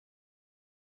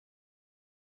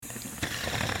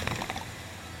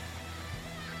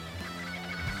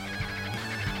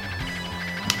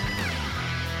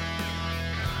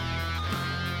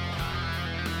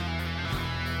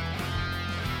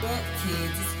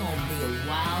gonna be a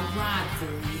wild ride for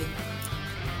you.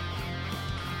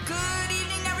 Good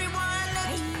evening, everyone.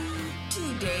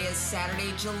 Today is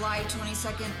Saturday, July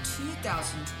 22nd,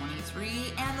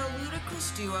 2023, and the Ludicrous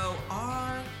Duo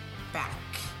are back.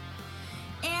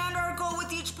 And our goal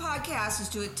with each podcast is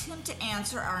to attempt to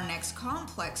answer our next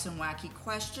complex and wacky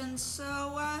question.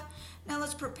 So now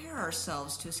let's prepare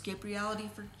ourselves to escape reality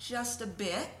for just a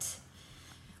bit.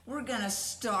 We're going to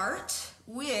start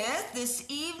with this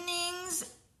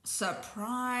evening's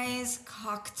surprise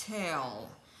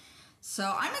cocktail.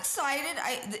 So I'm excited.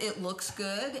 It looks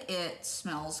good. It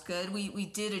smells good. We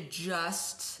did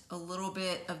adjust a little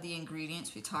bit of the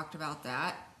ingredients. We talked about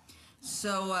that.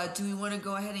 So do we want to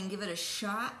go ahead and give it a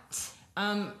shot?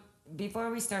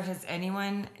 Before we start, has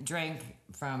anyone drank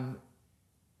from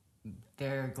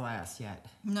their glass yet?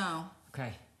 No.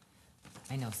 Okay.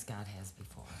 I know Scott has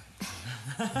before.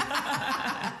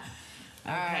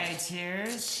 All Okay, right.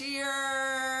 cheers. Cheers.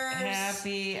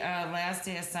 Happy last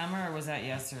day of summer, or was that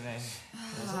yesterday?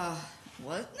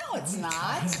 What? No, it's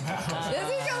not.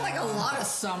 We've got like a lot of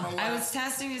summer left. I was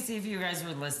testing to see if you guys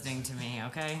were listening to me,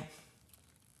 okay?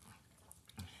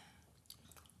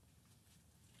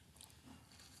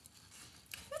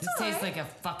 This tastes like a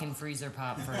fucking freezer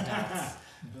pop for adults.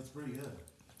 That's pretty good.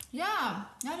 Yeah,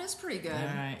 that is pretty good.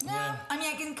 All right, Yeah, yeah. I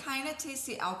mean, I can kind of taste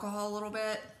the alcohol a little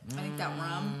bit. I think that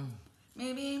rum,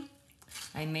 maybe.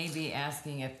 I may be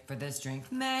asking if for this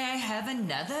drink, may I have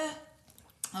another?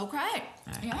 Okay. right.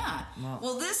 Yeah.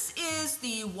 Well, this is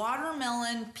the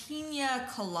watermelon pina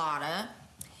colada.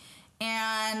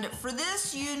 And for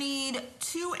this, you need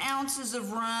 2 ounces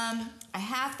of rum, a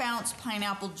half ounce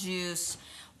pineapple juice,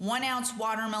 1 ounce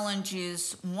watermelon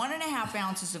juice, 1.5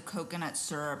 ounces of coconut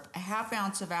syrup, a half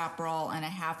ounce of Aperol, and a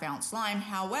half ounce lime.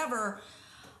 However,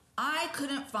 I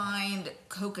couldn't find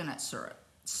coconut syrup.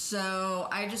 So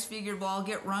I just figured, well, I'll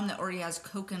get rum that already has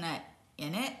coconut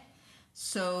in it.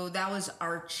 So that was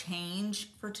our change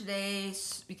for today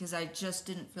because I just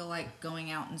didn't feel like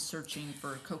going out and searching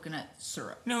for coconut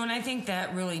syrup. No, and I think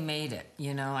that really made it.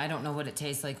 You know, I don't know what it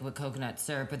tastes like with coconut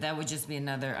syrup, but that would just be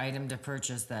another item to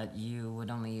purchase that you would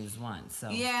only use once. So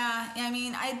Yeah, I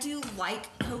mean, I do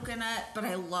like coconut, but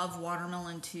I love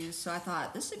watermelon too. So I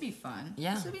thought this would be fun.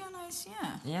 Yeah. This would be a nice,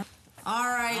 yeah. Yeah. All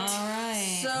right. All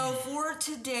right. So for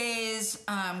today's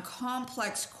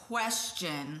complex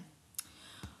question,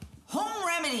 home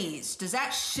remedies, does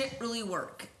that shit really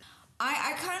work?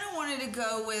 I kind of wanted to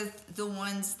go with the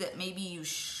ones that maybe you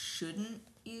shouldn't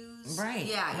use. Right.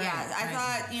 Yeah, right, yeah. I right.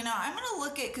 thought, I'm going to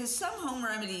look at, because some home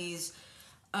remedies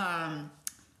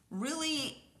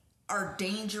really are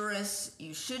dangerous.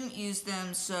 You shouldn't use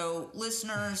them. So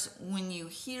listeners, when you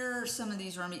hear some of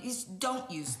these remedies, don't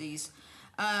use these.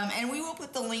 And we will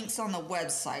put the links on the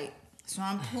website. So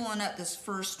I'm pulling up this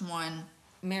first one.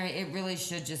 Mary, it really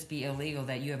should just be illegal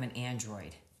that you have an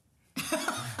Android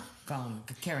phone.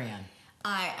 Carry on.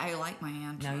 I like my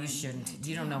Android. No, you shouldn't.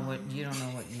 You don't know what you're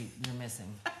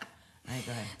missing. All right,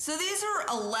 go ahead. So these are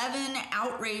 11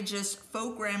 outrageous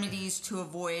folk remedies to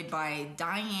avoid by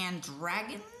Diane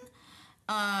Dragon.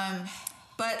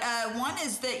 But one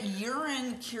is that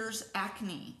urine cures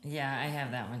acne. Yeah, I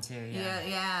have that one too.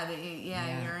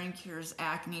 Yeah. Urine cures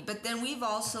acne. But then we've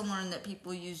also learned that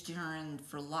people use urine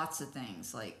for lots of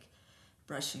things, like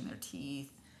brushing their teeth.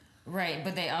 Right,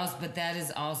 but that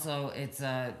is also it's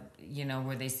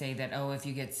where they say that if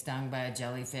you get stung by a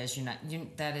jellyfish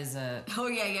that is a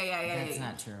that's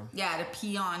not true. Yeah, to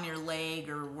pee on your leg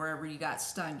or wherever you got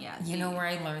stung. Yeah. You know where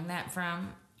I learned that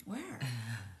from? Where?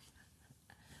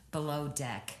 Below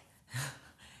Deck.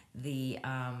 The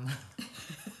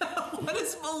What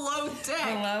is Below Deck?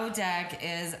 Below Deck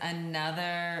is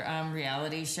another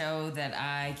reality show that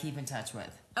I keep in touch with.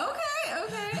 Okay. All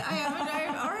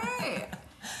right.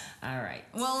 All right.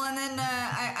 Well, and then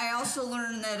I also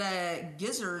learned that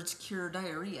gizzards cure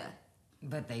diarrhea.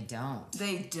 But they don't.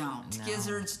 They don't. No.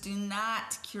 Gizzards do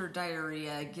not cure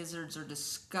diarrhea. Gizzards are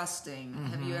disgusting. Mm-hmm.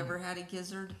 Have you ever had a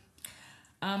gizzard?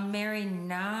 Mary,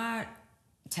 not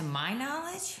to my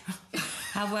knowledge.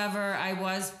 However, I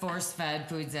was force-fed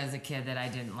foods as a kid that I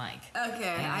didn't like.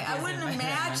 Okay, I wouldn't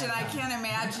imagine. I can't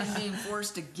imagine being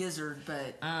forced a gizzard,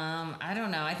 but... I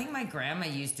don't know. I think my grandma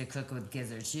used to cook with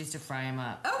gizzards. She used to fry them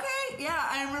up. Okay, yeah.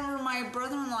 I remember my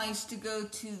brother-in-law used to go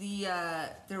to the...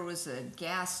 there was a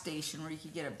gas station where you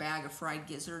could get a bag of fried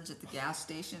gizzards at the gas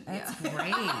station. That's yeah.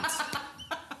 great.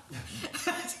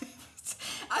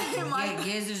 My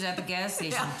gizzards at the gas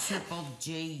station. Yeah. Triple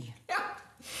G. Yeah.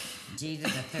 G to the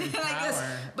third And I guess,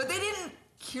 power. but they didn't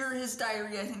cure his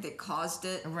diarrhea. I think they caused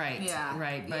it. Right. Yeah.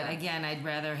 Right. But yeah. again, I'd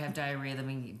rather have diarrhea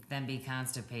than be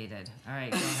constipated. All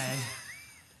right, go ahead.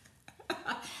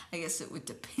 I guess it would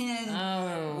depend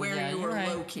where you were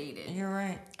located. You're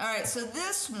right. All right, so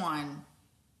this one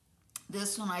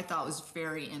I thought was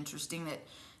very interesting, that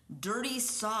dirty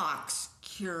socks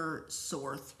cure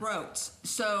sore throats.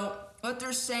 So what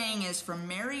they're saying is, from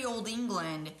merry old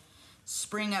England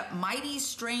spring up mighty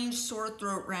strange sore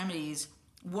throat remedies,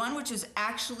 one which is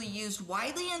actually used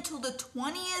widely until the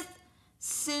 20th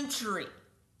century,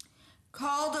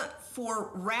 called for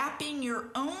wrapping your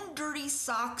own dirty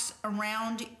socks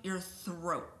around your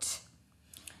throat.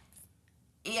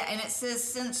 Yeah, and it says,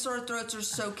 since sore throats are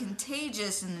so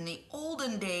contagious, and in the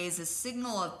olden days, a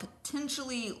signal of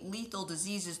potentially lethal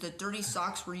diseases, the dirty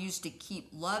socks were used to keep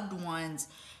loved ones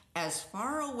as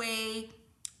far away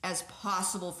as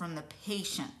possible from the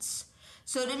patients.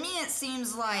 So to me, it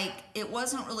seems like it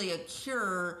wasn't really a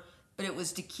cure, but it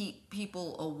was to keep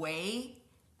people away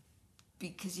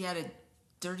because you had a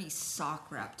dirty sock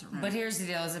wrapped around. But here's the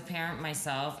deal: as a parent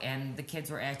myself, and the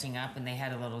kids were acting up, and they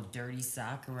had a little dirty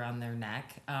sock around their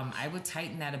neck, I would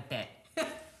tighten that a bit.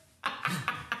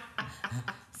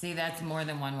 See, that's more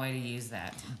than one way to use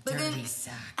that. But dirty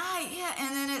sock. Yeah,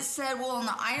 and then it said, well, in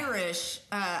the Irish,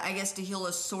 I guess to heal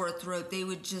a sore throat, they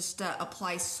would just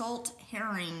apply salt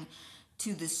herring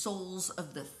to the soles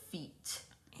of the feet.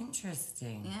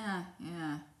 Interesting.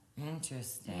 Yeah.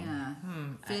 Interesting. Yeah.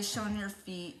 Fish on your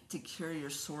feet to cure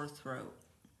your sore throat.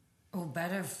 Oh,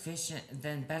 better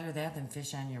that than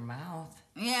fish on your mouth.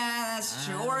 Yeah, that's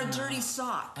true. Or a dirty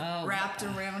sock wrapped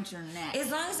around your neck. As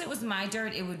long as it was my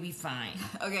dirt, it would be fine.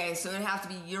 Okay, so it'd have to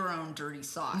be your own dirty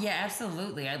sock. Yeah,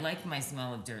 absolutely. I like my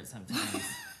smell of dirt sometimes.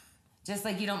 Just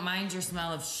like you don't mind your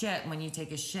smell of shit when you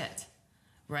take a shit.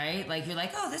 Right? Like, you're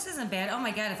like, oh, this isn't bad. Oh,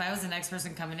 my God, if I was the next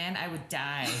person coming in, I would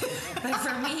die. But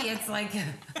for me, it's like,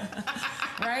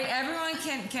 right? Everyone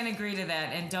can agree to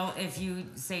that. And if you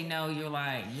say no, you're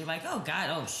lying. You're like, oh,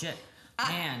 God, oh, shit.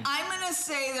 Man. I'm going to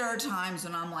say there are times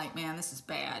when I'm like, man, this is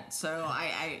bad. So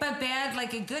But bad,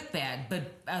 like a good bad, but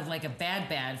like a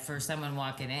bad for someone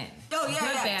walking in. Oh, yeah,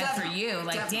 good bad definitely, for you.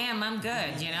 Like, definitely. Damn, I'm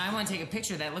good. You know, I want to take a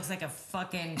picture that looks like a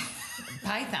fucking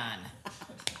python.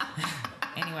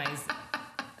 Anyways.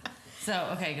 So,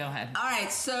 okay, go ahead. All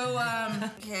right, so,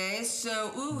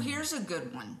 here's a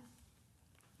good one.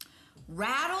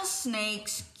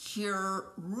 Rattlesnakes cure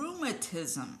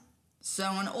rheumatism. So,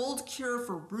 an old cure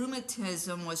for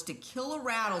rheumatism was to kill a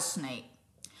rattlesnake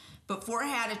before it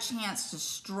had a chance to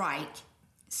strike,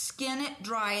 skin it,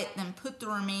 dry it, then put the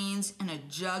remains in a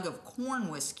jug of corn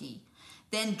whiskey.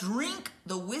 Then drink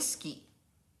the whiskey.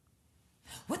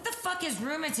 What the fuck is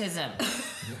rheumatism?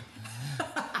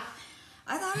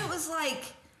 I thought it was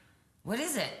like... What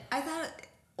is it? I thought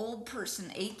old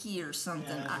person achy or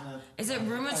something. Yeah, is it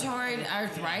rheumatoid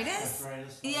arthritis?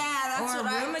 Yeah, that's or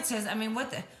what rheumatism. I mean,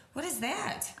 what is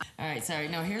that? All right, sorry.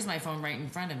 No, here's my phone right in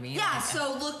front of me. Yeah,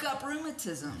 so look up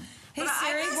rheumatism. Hey,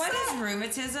 Siri, what is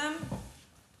rheumatism?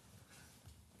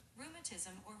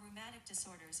 Rheumatism or rheumatic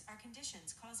disorders are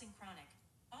conditions causing chronic,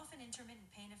 often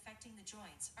intermittent pain affecting the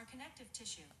joints or connective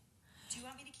tissue. Do you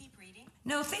want me to keep reading?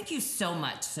 No, thank you so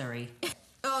much, Siri.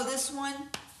 Oh, this one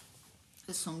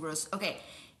gross. Okay,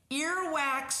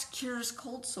 earwax cures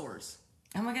cold sores.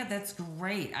 Oh my God, that's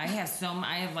great. I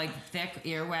have like thick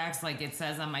earwax, like it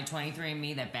says on my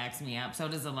 23andMe, that backs me up. So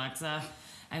does Alexa.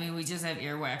 I mean, we just have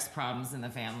earwax problems in the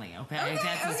family, okay?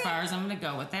 That's as far as I'm going to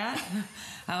go with that.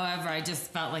 However, I just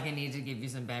felt like I needed to give you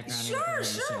some background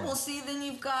information. Sure. Well, see, then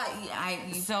you've got...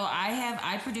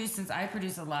 I produce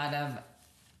a lot of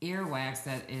earwax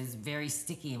that is very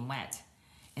sticky and wet.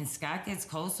 And Scott gets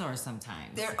cold sores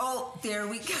sometimes. There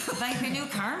we go. Like the new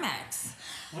Carmex.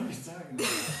 What are you talking about?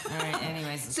 All right,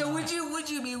 anyways. So would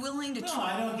you be willing to try? No,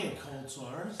 I don't get cold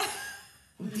sores.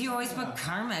 You always put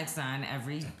Carmex on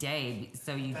every day,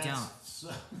 so you don't.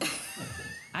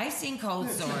 I've seen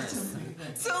cold sores.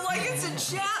 So like it's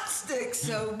a chapstick,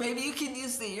 so maybe you can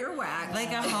use the earwax.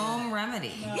 Like a home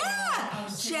remedy. No, yeah,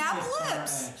 chap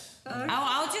lips.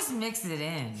 I'll just mix it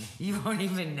in. You won't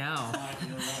even know.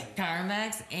 Right.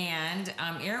 Carmex and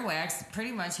earwax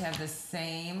pretty much have the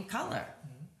same color.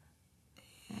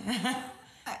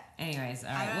 Anyways,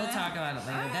 all right, we'll talk about it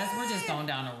later. We're just going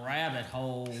down a rabbit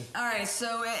hole. All right,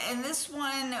 so and this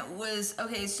one was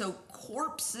so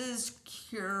corpses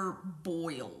cure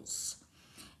boils.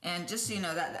 And just so you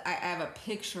know, that I have a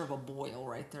picture of a boil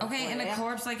right there. Okay, and a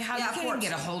corpse, like how you can't even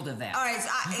get a hold of that. All right,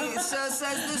 so it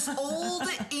says this old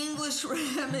English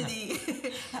remedy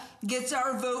gets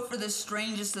our vote for the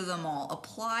strangest of them all.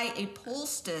 Apply a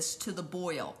poultice to the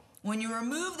boil. When you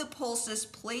remove the poultice,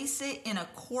 place it in a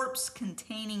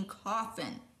corpse-containing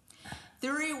coffin.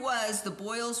 Theory was the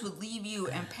boils would leave you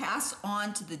and pass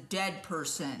on to the dead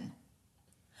person.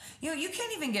 You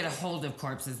can't even get a hold of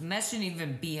corpses, and that shouldn't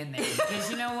even be in there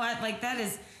because you know what? Like that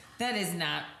is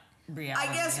not reality.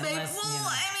 I guess maybe. unless, Well,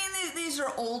 I mean, these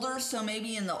are older, so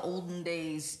maybe in the olden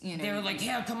days, they were like,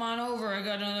 "Yeah, come on over. I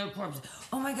got another corpse."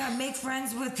 Oh my God, make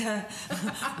friends with the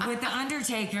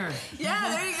Undertaker. Yeah,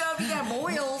 there you go. If you got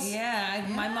boils. Yeah,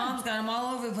 my mom's got them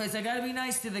all over the place. I got to be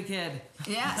nice to the kid.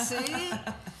 Yeah. See.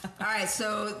 All right,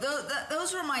 so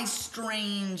those were my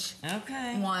strange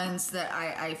ones that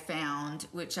I found,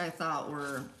 which I thought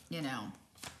were, interesting.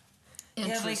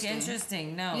 Yeah, like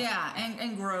interesting. No. Yeah,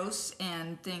 and gross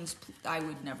and things I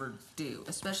would never do,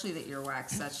 especially the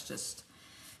earwax. That's just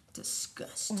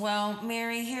disgusting. Well,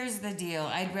 Mary, here's the deal.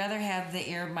 I'd rather have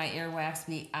my earwax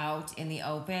be out in the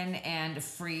open and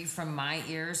free from my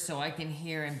ears so I can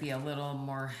hear and be a little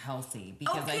more healthy.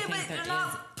 Because I think but you're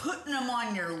not putting them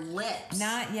on your lips.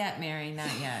 Not yet, Mary.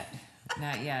 Not yet.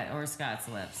 Not yet. Or Scott's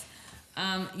lips.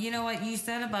 You know what you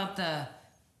said about the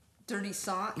dirty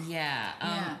sock? Yeah.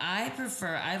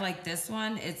 I like this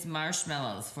one. It's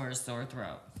marshmallows for a sore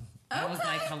throat. I was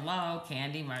like, hello,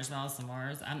 candy, marshmallows,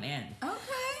 s'mores. I'm in.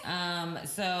 Okay.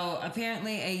 So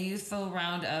apparently a youthful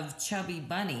round of Chubby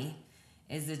Bunny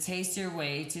is a tastier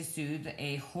way to soothe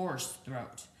a hoarse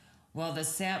throat. While the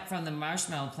sap from the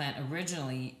marshmallow plant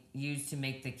originally used to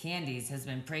make the candies has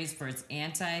been praised for its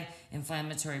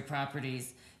anti-inflammatory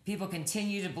properties, people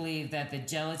continue to believe that the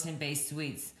gelatin-based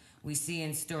sweets we see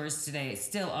in stores today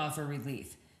still offer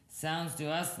relief. Sounds to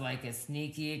us like a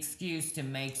sneaky excuse to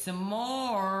make some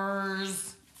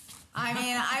s'mores. I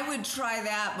mean, I would try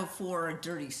that before a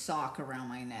dirty sock around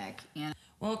my neck.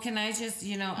 Well, can I just,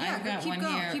 I've got one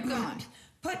here. Keep going.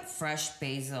 Put fresh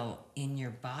basil in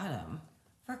your bottom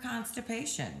for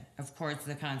constipation. Of course,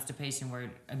 the constipation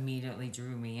word immediately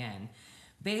drew me in.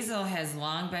 Basil has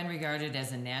long been regarded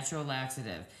as a natural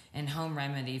laxative and home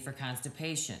remedy for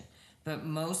constipation. But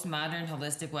most modern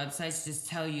holistic websites just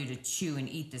tell you to chew and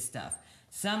eat the stuff.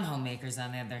 Some homemakers,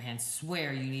 on the other hand,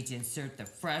 swear you need to insert the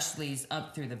fresh leaves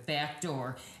up through the back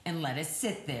door and let it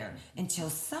sit there until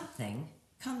something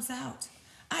comes out.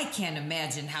 I can't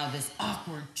imagine how this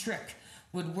awkward trick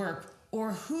would work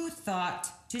or who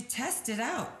thought to test it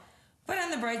out. But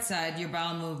on the bright side, your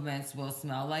bowel movements will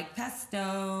smell like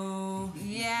pesto.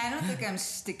 Yeah, I don't think I'm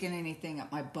sticking anything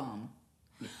up my bum.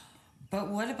 But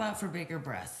what about for bigger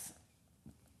breasts?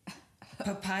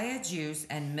 Papaya juice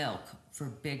and milk for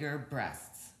bigger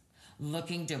breasts.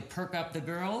 Looking to perk up the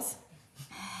girls?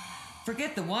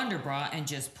 Forget the Wonder Bra and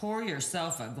just pour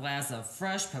yourself a glass of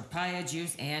fresh papaya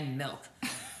juice and milk.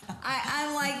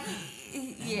 I'm like,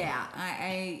 yeah,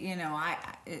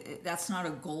 that's not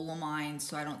a goal of mine,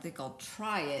 so I don't think I'll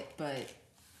try it, but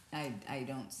I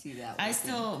don't see that. I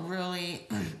still really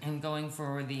am going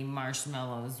for the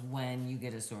marshmallows when you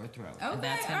get a sore throat. Okay,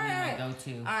 That's going to be my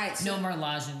go-to. All right. So, no more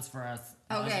lozenges for us.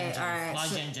 Okay, all right.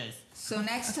 Lozenges. So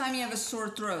next time you have a sore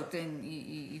throat, then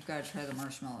you've got to try the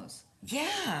marshmallows.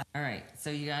 Yeah. All right.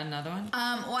 So you got another one?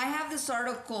 Well, I have this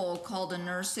article called A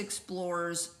Nurse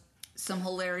Explores Some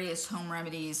Hilarious Home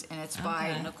Remedies, and it's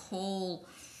by Nicole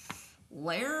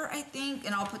Lair, I think,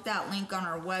 and I'll put that link on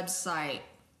our website.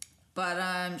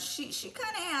 But she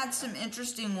kind of had some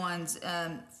interesting ones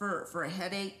for a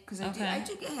headache, because I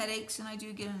do get headaches and I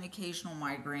do get an occasional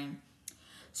migraine.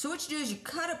 So what you do is you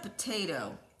cut a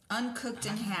potato uncooked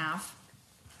in half,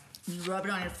 you rub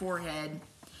it on your forehead,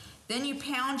 then you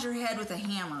pound your head with a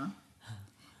hammer.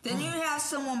 Then you have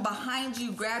someone behind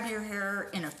you grab your hair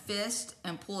in a fist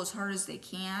and pull as hard as they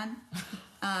can.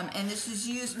 And this is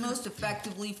used most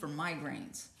effectively for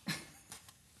migraines.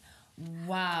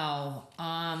 Wow.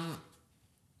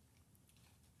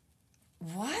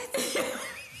 What?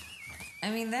 I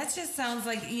mean, that just sounds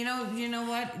like, you know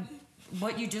what?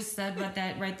 What you just said about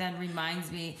that right then reminds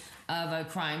me of a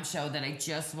crime show that I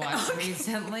just watched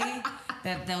recently.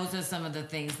 That those are some of the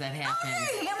things that happen.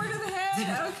 Okay, hammer to the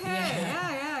head. Okay,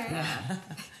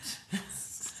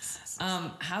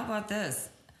 yeah. How about this?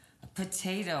 A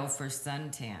potato for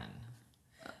suntan.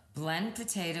 Blend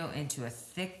potato into a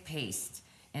thick paste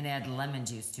and add lemon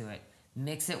juice to it.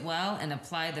 Mix it well and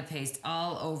apply the paste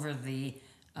all over the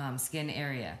skin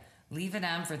area. Leave it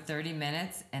on for 30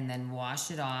 minutes and then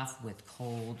wash it off with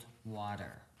cold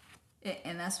water.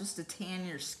 And that's supposed to tan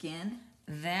your skin?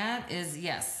 That is,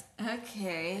 yes.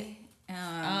 Okay.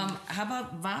 How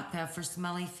about vodka for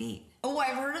smelly feet? Oh,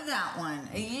 I've heard of that one.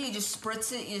 You just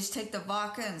spritz it. You just take the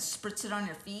vodka and spritz it on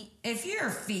your feet. If your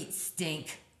feet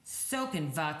stink, soak in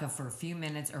vodka for a few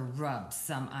minutes or rub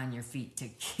some on your feet to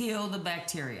kill the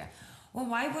bacteria. Well,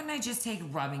 why wouldn't I just take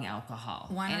rubbing alcohol?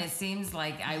 Why not? And it seems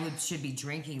like I should be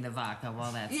drinking the vodka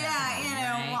while that's Yeah, happening,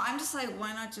 right? well, I'm just like,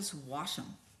 why not just wash them?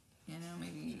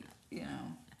 Maybe.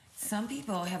 Some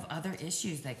people have other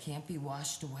issues that can't be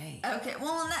washed away. Okay,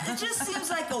 well, it just seems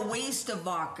like a waste of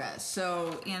vodka.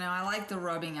 So, I like the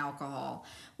rubbing alcohol.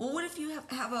 Well, what if you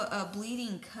have a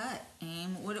bleeding cut,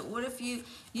 Aim? What if you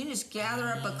just gather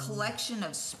up a collection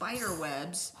of spider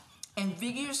webs and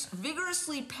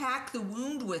vigorously pack the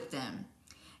wound with them?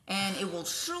 And it will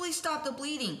surely stop the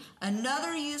bleeding.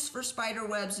 Another use for spider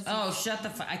webs. Shut the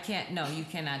fuck! I can't. No, you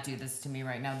cannot do this to me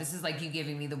right now. This is like you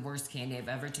giving me the worst candy I've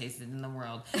ever tasted in the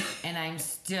world, and I'm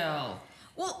still.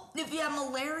 Well, if you have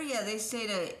malaria, they say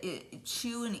to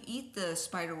chew and eat the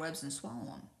spider webs and swallow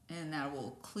them, and that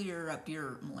will clear up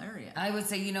your malaria. I would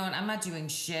say, you know what? I'm not doing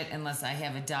shit unless I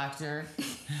have a doctor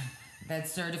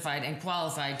that's certified and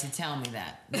qualified to tell me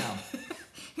that. No.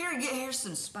 Here's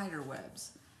some spider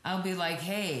webs. I'll be like,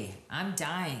 hey, I'm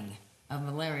dying of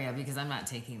malaria because I'm not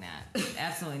taking that.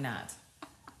 Absolutely not.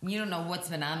 You don't know what's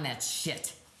been on that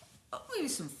shit. Oh, maybe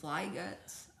some fly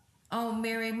guts. Oh,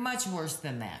 Mary, much worse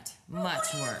than that. Much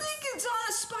What do you worse. think it's on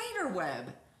a spider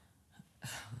web?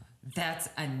 That's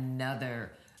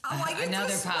another It's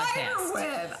another a spider podcast.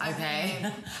 web.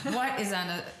 Okay. What is on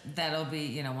a? That'll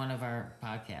be one of our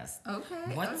podcasts.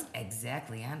 Okay. What's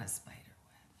exactly on a spider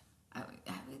web?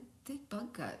 I would think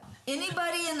bug gut.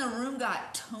 Anybody in the room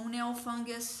got toenail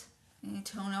fungus? Any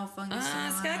toenail fungus? in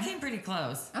the Scott room? came pretty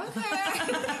close. Okay.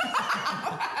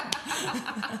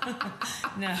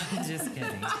 No, I'm just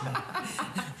kidding.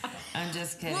 I'm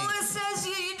just kidding. Well, it says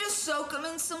you just soak them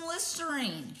in some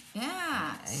Listerine.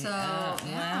 Yeah. So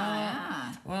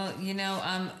Well,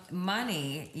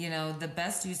 money. The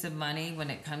best use of money when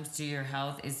it comes to your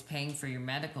health is paying for your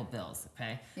medical bills.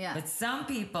 Okay. Yeah. But some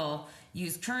people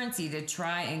use currency to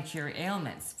try and cure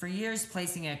ailments. For years,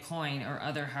 placing a coin or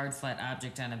other hard, flat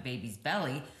object on a baby's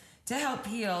belly to help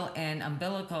heal an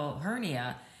umbilical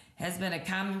hernia has been a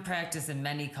common practice in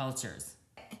many cultures.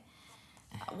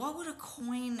 What would a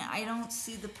coin? I don't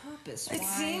see the purpose. It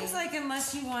seems like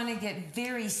unless you want to get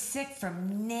very sick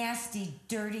from nasty,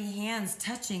 dirty hands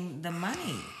touching the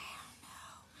money.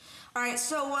 All right.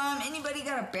 So, anybody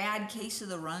got a bad case of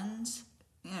the runs?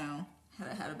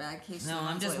 Had a bad case. No, of the I'm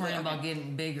runs just lately? worried about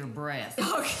getting bigger breasts.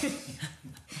 Okay.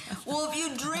 Well, if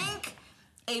you drink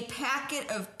a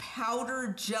packet of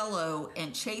powdered Jell-O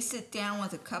and chase it down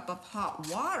with a cup of hot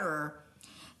water,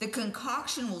 the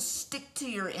concoction will stick to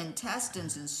your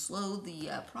intestines and slow the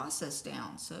process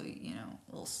down. So,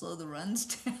 it'll slow the runs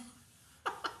down.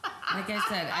 Like I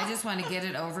said, I just want to get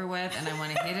it over with, and I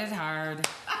want to hit it hard,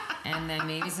 and then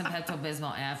maybe some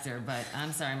Pepto-Bismol after. But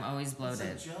I'm sorry, I'm always bloated.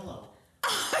 It's like Jell-O.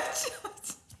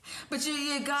 But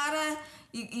you gotta,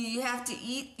 you have to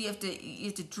eat, you have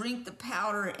to drink the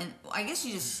powder, and I guess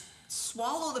you just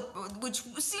swallow which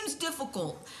seems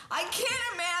difficult. I can't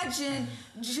imagine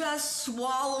just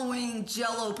swallowing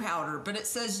Jell-O powder, but it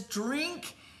says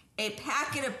drink a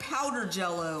packet of powder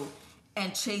Jell-O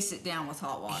and chase it down with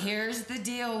hot water. Here's the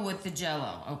deal with the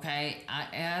Jell-O, okay?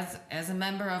 As a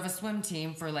member of a swim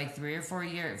team for like 3 or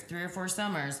 4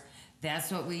 summers,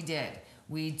 that's what we did.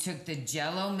 We took the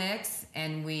Jell-O mix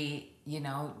and we,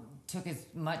 took as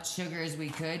much sugar as we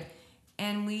could,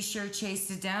 and we sure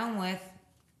chased it down with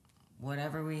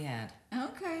whatever we had.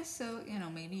 Okay, so,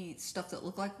 maybe stuff that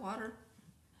looked like water?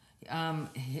 No,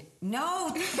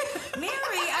 Mary,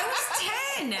 I was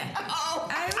 10. Oh.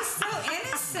 I was so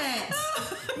innocent.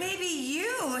 Maybe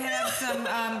you have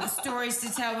some stories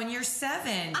to tell when you're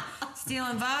 7,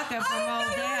 stealing vodka from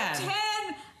old dad. 10.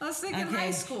 I was thinking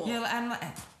high school.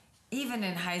 Even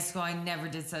in high school, I never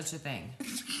did such a thing.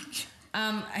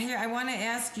 Here, I want to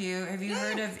ask you, have you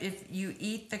heard of if you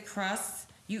eat the crust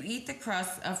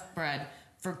of bread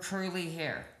for curly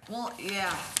hair? Well,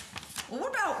 yeah. Well,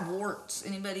 what about warts?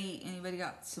 Anybody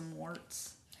got some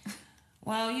warts?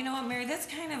 Well, you know what, Mary? That's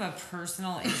kind of a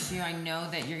personal issue. I know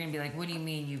that you're going to be like, what do you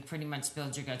mean? You pretty much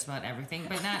spilled your guts about everything,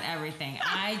 but not everything.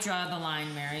 I draw the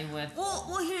line, Mary, with...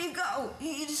 Well, here you go.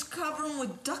 You just cover them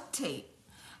with duct tape.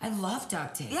 I love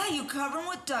duct tape. Yeah, you cover them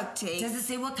with duct tape. Does it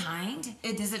say what kind?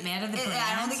 Does it matter the brand?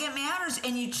 I don't think it matters.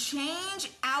 And you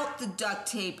change out the duct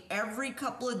tape every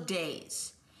couple of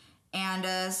days. And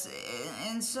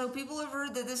so people have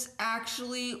heard that this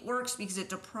actually works because it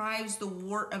deprives the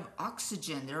wart of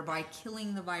oxygen, thereby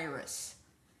killing the virus.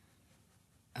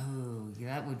 Oh,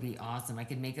 that would be awesome. I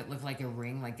could make it look like a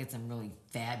ring, like get some really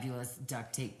fabulous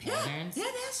duct tape patterns. Yeah,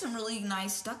 they have some really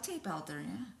nice duct tape out there,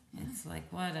 yeah. It's like,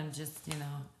 what? I'm just,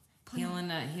 healing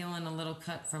a little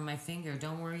cut from my finger.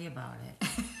 Don't worry about it.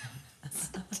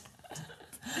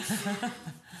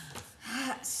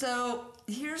 So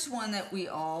here's one that we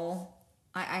all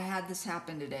I had this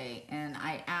happen today, and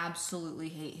I absolutely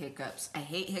hate hiccups. I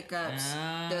hate hiccups.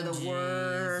 They're the geez,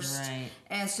 worst. right.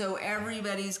 And so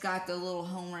everybody's got the little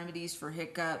home remedies for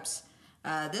hiccups.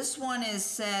 This one is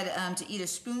said to eat a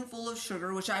spoonful of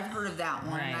sugar, which I've heard of that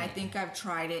one, and I Right. think I've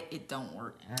tried it. It don't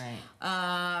work. All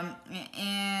right.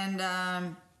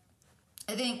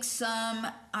 I think some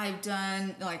I've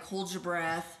done, like hold your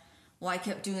breath. Well, I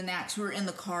kept doing that because we were in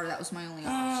the car. That was my only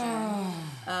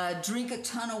option. Drink a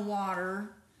ton of water.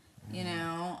 You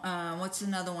know, what's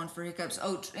another one for hiccups?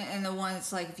 Oh, and the one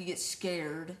that's like if you get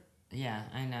scared. Yeah,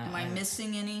 I know. Am I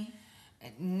missing any?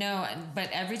 No, but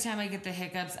every time I get the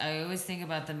hiccups, I always think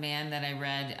about the man that I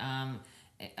read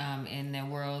in the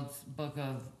World's Book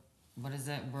of, what is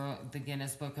it? The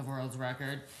Guinness Book of World's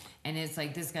Record. And it's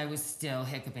like this guy was still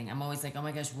hiccuping. I'm always like, oh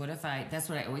my gosh, that's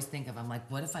what I always think of. I'm like,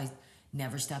 what if I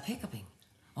never stop hiccuping?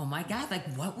 Oh my God,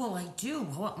 like what will I do?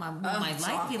 What will my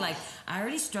life be like? I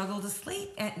already struggle to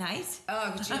sleep at night.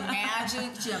 Oh, could you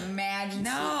imagine? Could you imagine?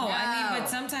 No, I mean, but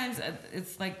sometimes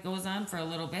it's like goes on for a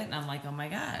little bit and I'm like, oh my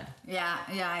God. Yeah,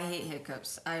 I hate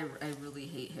hiccups. I really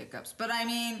hate hiccups. But I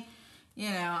mean, you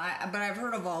know, but I've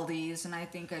heard of all these, and I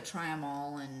think I try them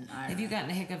all. And Have you gotten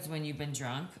hiccups when you've been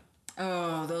drunk?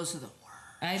 Oh, those are the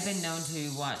worst. I've been known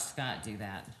to watch Scott do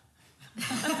that.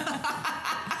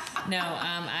 No,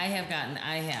 I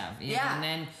have. Yeah. And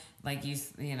then, like, you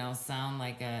sound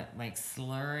like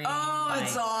slurring. Oh, like,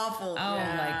 it's awful. Oh,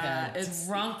 Yeah, like a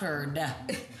drunkard. Yeah.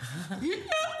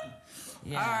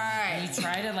 All right. And you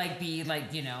try to, like, be,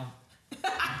 like,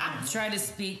 try to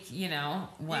speak,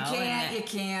 well. You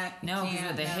can't. No, because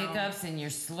with the hiccups and your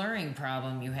slurring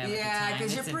problem you have Yeah, at the time, 'cause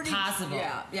it's you're pretty- impossible.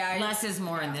 yeah, Less is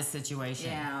more in this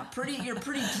situation. Yeah, you're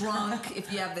pretty drunk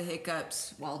if you have the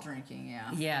hiccups while drinking,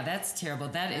 yeah. Yeah, that's terrible.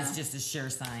 That is just a sure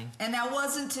sign. And that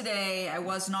wasn't today. I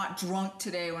was not drunk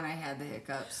today when I had the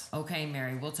hiccups. Okay,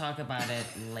 Mary, we'll talk about it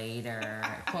later,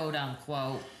 quote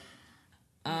unquote.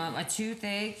 A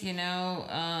toothache,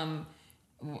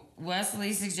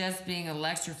 Wesley suggests being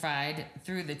electrified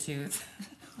through the tooth.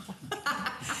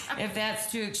 If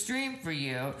that's too extreme for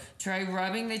you, try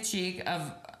rubbing the cheek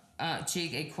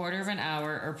a quarter of an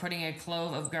hour or putting a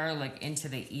clove of garlic into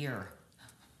the ear.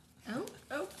 Oh,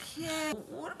 okay.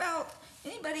 What about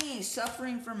anybody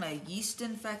suffering from a yeast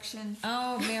infection?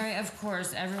 Oh, Mary, of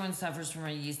course, everyone suffers from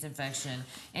a yeast infection.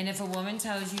 And if a woman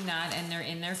tells you not and they're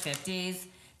in their 50s,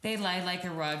 they lie like a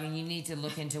rug, and you need to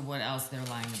look into what else they're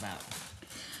lying about.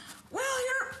 Well,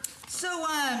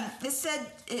 it said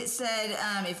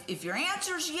if your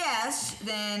answer is yes,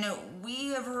 then we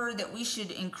have heard that we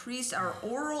should increase our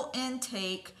oral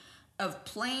intake of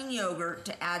plain yogurt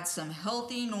to add some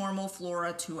healthy, normal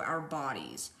flora to our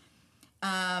bodies.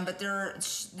 But there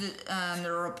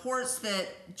are reports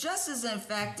that just as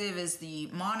effective as the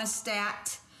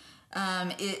Monistat,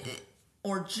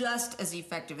 or just as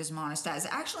effective as Monistat, is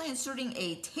actually inserting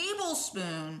a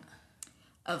tablespoon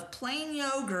of plain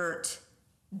yogurt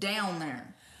down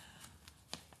there.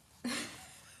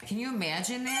 Can you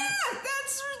imagine that? Yeah,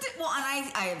 that's ridiculous. Well,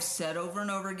 and I have said over and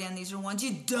over again, these are ones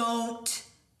you don't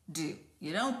do.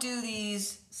 You don't do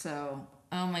these, so.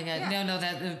 Oh my God! Yeah.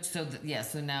 No.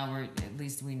 So now at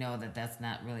least we know that that's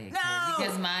not really a cure. No,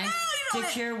 Because mine you to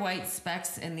don't. cure white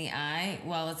specks in the eye.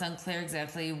 Well, it's unclear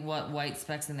exactly what white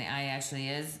specks in the eye actually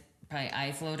is. Probably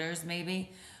eye floaters, maybe.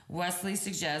 Wesley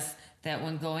suggests that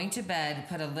when going to bed,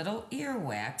 put a little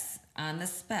earwax on the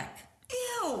speck.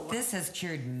 Ew. This has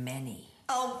cured many.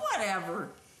 Oh, whatever.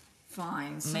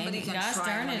 Fine. Somebody Maybe, can gosh try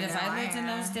darn one it, if now. I lived in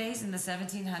those days in the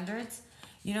 1700s,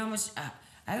 you know how much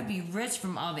I would be rich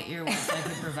from all the earwax I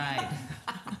could provide.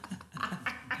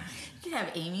 You could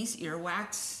have Amy's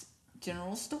Earwax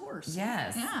General Stores.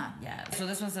 Yes. Yeah. Yeah. So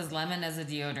this one says lemon as a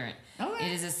deodorant. Okay.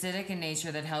 It is acidic in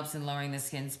nature that helps in lowering the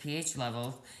skin's pH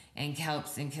level and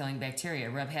helps in killing bacteria.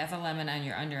 Rub half a lemon on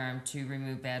your underarm to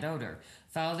remove bad odor.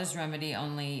 Follow this remedy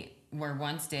only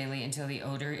once daily until the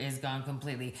odor is gone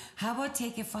completely. How about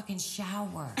take a fucking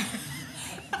shower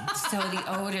so the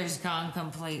odor's gone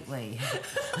completely?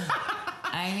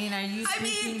 I mean, are you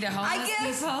speaking to homeless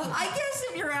people? I guess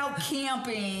if you're out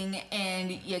camping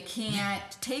and you can't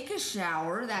take a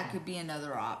shower, that could be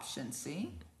another option,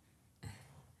 see?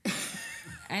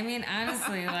 I mean,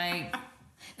 honestly, like...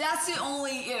 That's the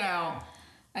only,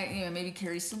 maybe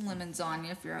carry some lemons on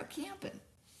you if you're out camping.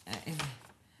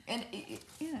 And,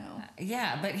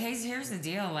 Yeah, but here's the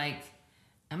deal. Like,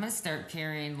 I'm going to start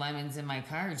carrying lemons in my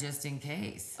car just in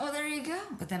case. Oh, there you go.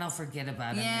 But then I'll forget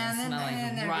about them. Yeah, They'll smell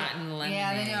like rotten lemonade.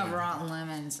 Yeah, then you have rotten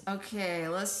lemons. Okay,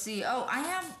 let's see. Oh,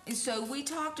 so we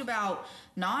talked about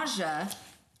nausea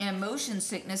and motion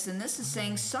sickness, and this is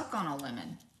saying suck on a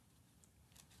lemon.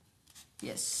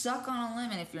 Yeah, suck on a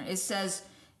lemon if you're. It says,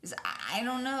 I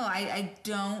don't know. I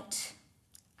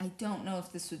don't know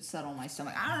if this would settle my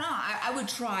stomach. I don't know. I would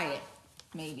try it,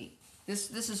 maybe.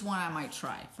 This is one I might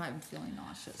try if I'm feeling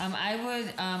nauseous.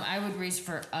 I would reach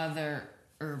for other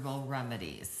herbal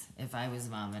remedies if I was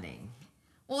vomiting.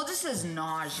 Well, it just says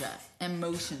nausea and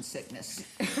motion sickness.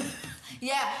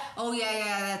 Yeah. Oh,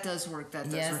 yeah. That does work. That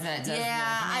does Yes, work. that does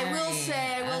Yeah, work.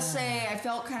 I will say, I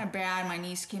felt kind of bad. My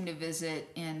niece came to visit,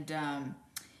 and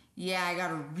yeah, I got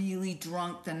her really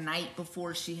drunk the night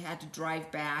before she had to drive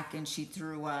back, and she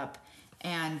threw up.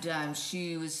 And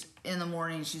she was in the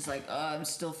morning. She's like, "Oh, I'm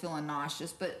still feeling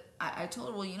nauseous," but I told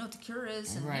her, "Well, you know what the cure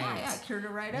is," and yeah, I cured her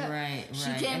right up. Right. She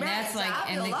came And back. that's And like-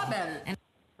 I feel and a lot the- better.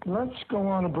 Let's go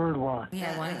on a bird walk.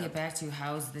 Yeah, I want to get back to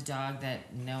how's the dog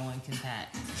that no one can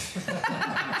pet.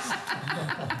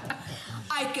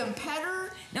 I can pet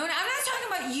her. No, I'm not talking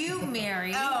about you,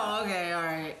 Mary. Oh, okay, all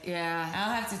right, yeah.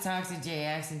 I'll have to talk to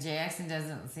Jackson. Jackson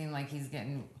doesn't seem like he's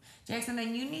getting. Jackson,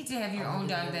 then you need to have your own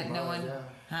dog that no one.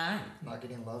 Huh? Not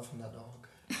getting love from that dog.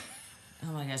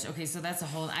 Oh my gosh. Okay, so that's a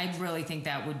whole. I really think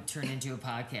that would turn into a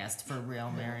podcast for real,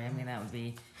 Mary. I mean, that would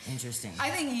be interesting. I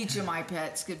think each of my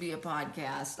pets could be a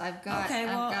podcast. I've got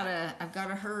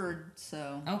a herd,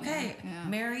 so. Okay, Yeah.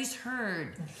 Mary's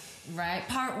herd, right?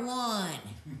 Part 1.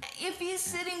 If he's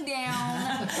sitting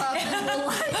down, puppy will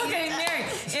like Okay, Mary,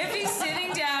 if he's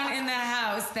sitting down in the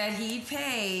house that he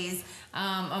pays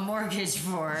a mortgage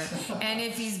for, and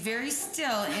if he's very still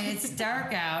and it's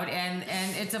dark out and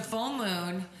it's a full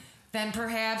moon, then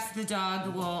perhaps the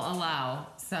dog will allow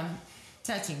some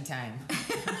touching time.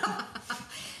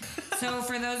 So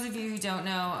for those of you who don't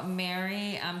know,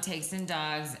 Mary takes in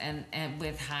dogs and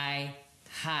with high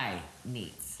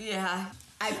needs. Yeah.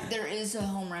 There is a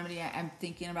home remedy I'm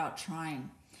thinking about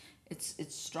trying. It's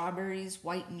strawberries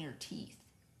whiten your teeth.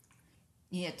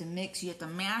 You have to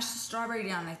mash the strawberry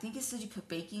down. I think it said you put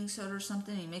baking soda or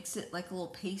something, and you mix it like a little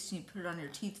paste, and you put it on your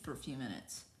teeth for a few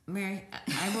minutes. Mary,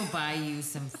 I will buy you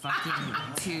some fucking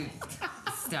tooth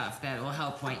stuff that will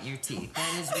help whiten your teeth.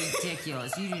 That is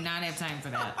ridiculous. You do not have time for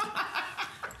that.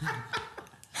 I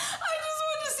just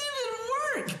wanted to see if it'd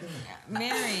work.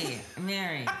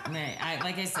 Mary,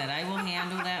 like I said, I will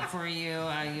handle that for you.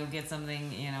 You'll get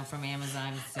something, from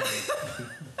Amazon soon.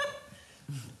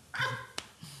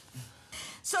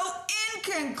 So, in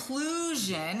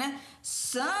conclusion,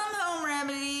 some home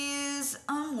remedies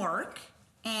work.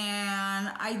 And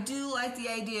I do like the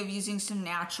idea of using some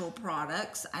natural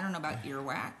products. I don't know about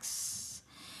earwax.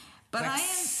 But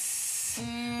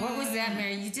What was that,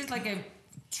 Mary? You did like a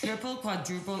triple,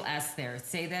 quadruple S there.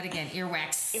 Say that again.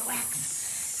 Earwax. Earwax.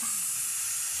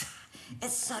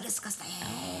 It's so disgusting.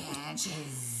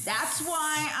 That's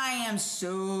why I am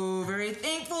so very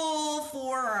thankful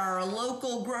for our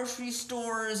local grocery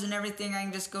stores and everything. I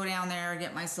can just go down there and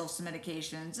get myself some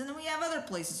medications. And then we have other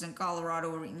places in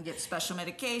Colorado where we can get special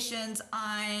medications.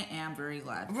 I am very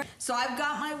glad. So I've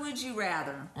got my would you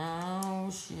rather.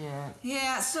 Oh, shit.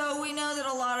 Yeah, so we know that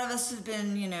a lot of us have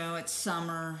been, it's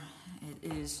summer.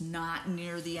 It is not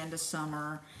near the end of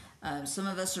summer. Some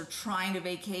of us are trying to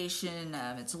vacation.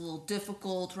 It's a little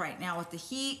difficult right now with the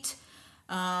heat.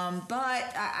 But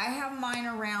I have mine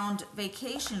around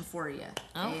vacation for you.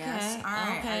 Okay. Yes. All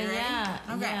right. Okay, Are you ready? yeah.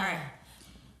 Okay, yeah.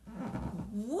 all right.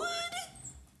 Would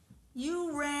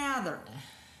you rather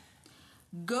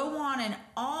go on an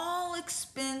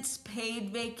all-expense paid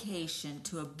vacation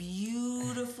to a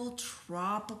beautiful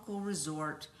tropical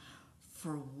resort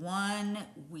for 1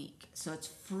 week? So it's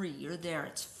free. You're there.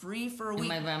 It's free for a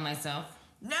week. Am I by myself?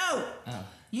 No. Oh.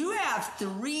 You have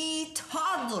 3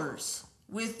 toddlers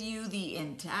with you the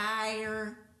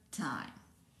entire time.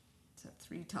 So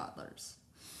 3 toddlers.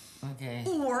 Okay.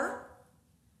 Or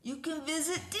you can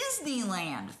visit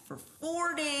Disneyland for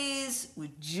 4 days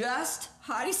with just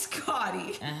Hottie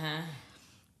Scotty. Uh-huh.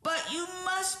 But you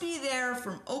must be there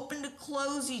from open to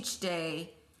close each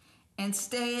day and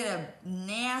stay at a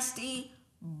nasty,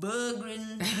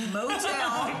 bug-ridden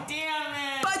motel. Damn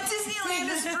it. But Disneyland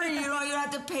is free. You don't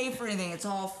have to pay for anything. It's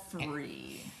all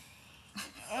free.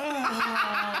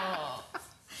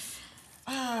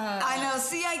 I know.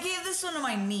 See, I gave this one to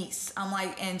my niece. I'm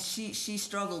like, and she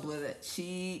struggled with it.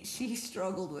 She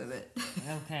struggled with it.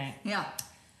 Okay. Yeah.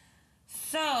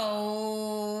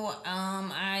 So,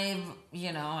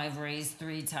 I've raised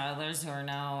 3 toddlers who are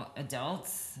now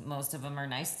adults. Most of them are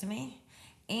nice to me.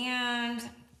 And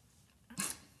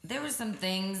there were some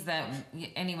things that,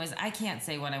 anyways, I can't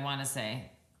say what I want to say.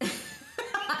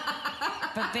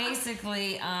 But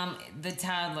basically, the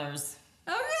toddlers.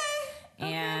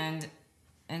 Okay.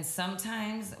 And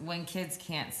sometimes when kids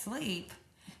can't sleep,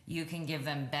 you can give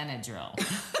them Benadryl.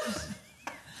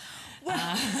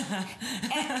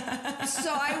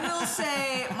 So I will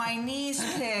say my niece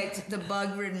picked the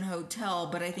bug-ridden hotel,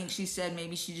 but I think she said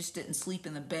maybe she just didn't sleep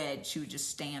in the bed. She would just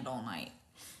stand all night.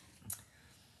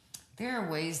 There are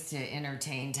ways to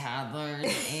entertain toddlers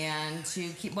and to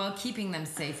keeping them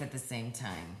safe at the same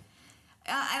time.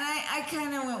 And I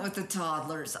kind of went with the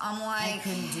toddlers. I'm like...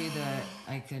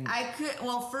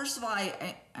 Well, first of all,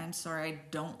 I'm sorry, I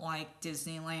don't like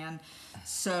Disneyland.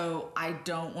 So I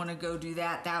don't want to go do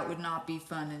that. That would not be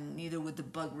fun, and neither would the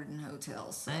bug-ridden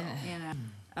hotel. So,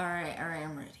 All right,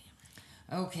 I'm ready.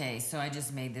 Okay, so I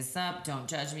just made this up. Don't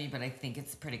judge me, but I think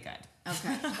it's pretty good.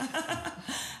 Okay.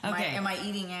 Okay. Am I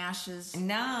eating ashes?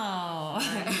 No.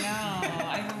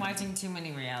 I've been watching too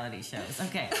many reality shows.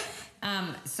 Okay.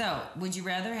 So, would you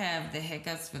rather have the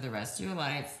hiccups for the rest of your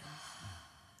life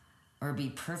or be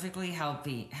perfectly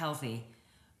healthy,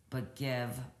 but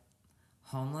give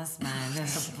homeless men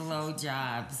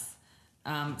blowjobs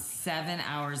 7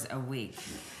 hours a week?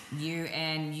 You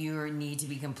need to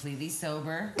be completely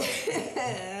sober.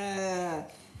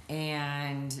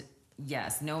 And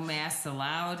yes, no masks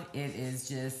allowed. It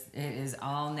is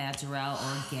all natural,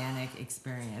 organic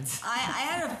experience. I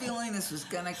had a feeling this was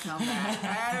gonna come back. I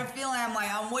had a feeling,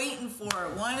 I'm waiting for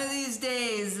it. One of these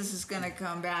days, this is gonna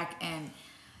come back. And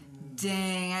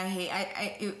dang,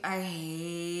 I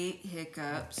hate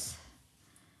hiccups.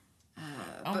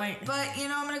 But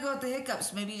I'm gonna go with the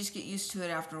hiccups. Maybe you just get used to it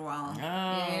after a while.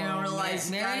 Oh, you don't realize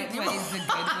Mary plays the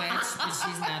good witch, but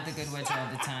she's not the good witch all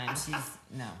the time.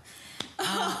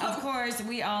 Of course,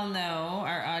 we all know,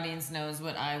 our audience knows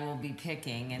what I will be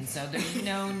picking, and so there's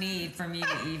no need for me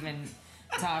to even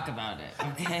talk about it,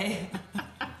 okay?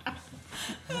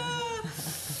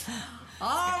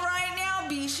 All right, now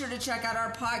be sure to check out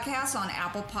our podcast on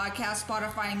Apple Podcasts,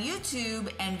 Spotify, and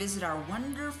YouTube, and visit our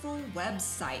wonderful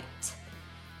website.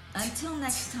 Until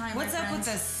next time, What's up with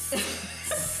friends. the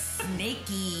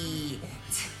snaky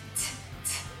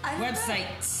website?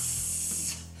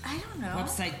 I don't know.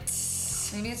 Website.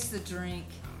 Maybe it's the drink.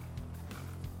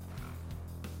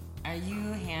 Are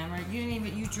you hammered?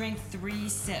 You drank 3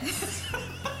 sips.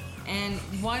 And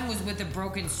one was with a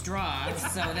broken straw,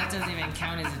 so that doesn't even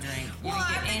count as a drink. You Well,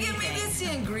 didn't get I think anything. maybe it's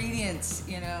the ingredients,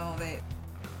 they...